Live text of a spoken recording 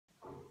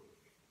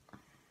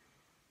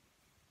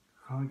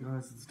Hi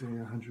guys, it's day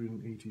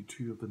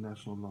 182 of the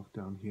national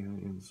lockdown here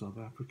in South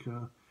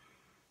Africa,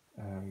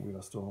 and we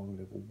are still on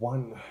level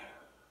 1.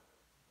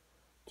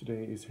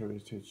 Today is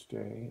Heritage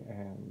Day,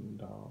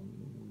 and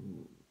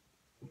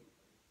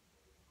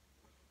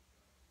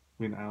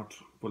went out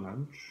for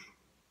lunch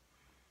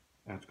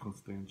at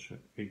Constantia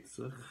 80.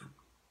 It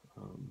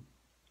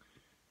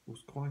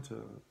was quite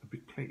a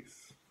big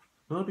place.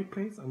 Not a big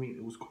place, I mean,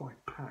 it was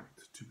quite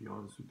packed, to be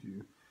honest with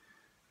you.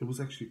 It was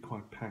actually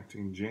quite packed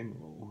in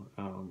general.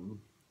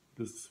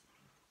 This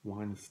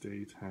wine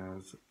estate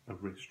has a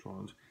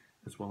restaurant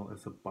as well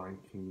as a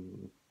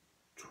biking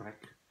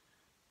track,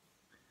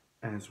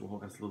 as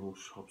well as little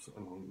shops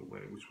along the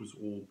way, which was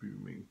all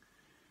booming,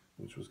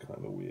 which was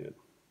kind of weird.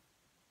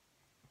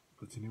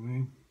 But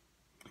anyway,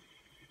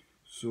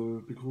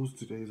 so because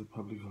today is a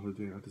public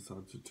holiday, I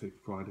decided to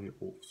take Friday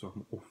off, so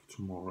I'm off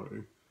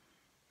tomorrow,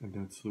 and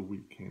that's the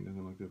weekend, and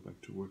then I go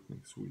back to work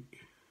next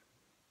week,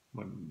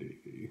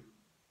 Monday.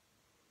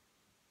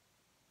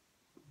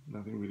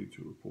 Nothing really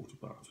to report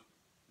about,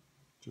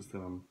 just that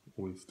I'm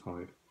always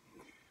tired.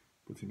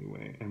 But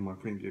anyway, and my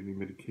friend gave me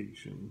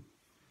medication,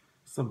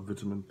 some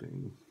vitamin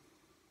thing.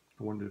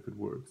 I wonder if it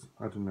works.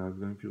 I don't know, I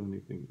don't feel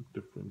anything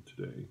different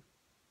today.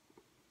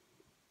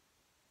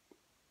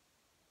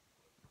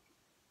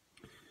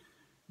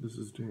 This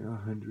is day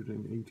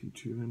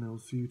 182, and I'll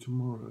see you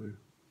tomorrow.